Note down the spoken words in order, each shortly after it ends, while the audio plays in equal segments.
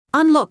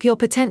Unlock your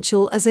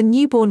potential as a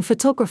newborn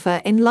photographer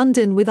in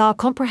London with our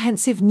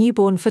comprehensive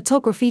newborn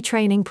photography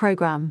training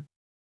program.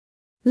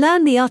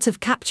 Learn the art of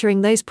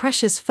capturing those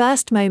precious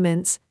first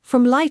moments,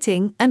 from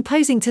lighting and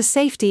posing to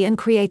safety and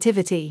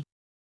creativity.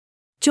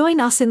 Join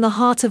us in the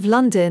heart of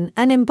London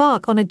and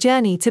embark on a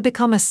journey to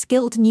become a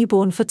skilled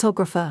newborn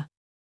photographer.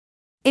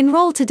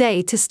 Enroll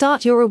today to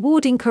start your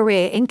rewarding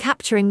career in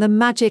capturing the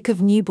magic of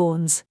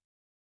newborns.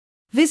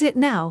 Visit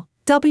now,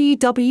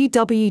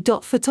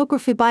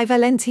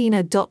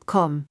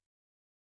 www.photographybyvalentina.com.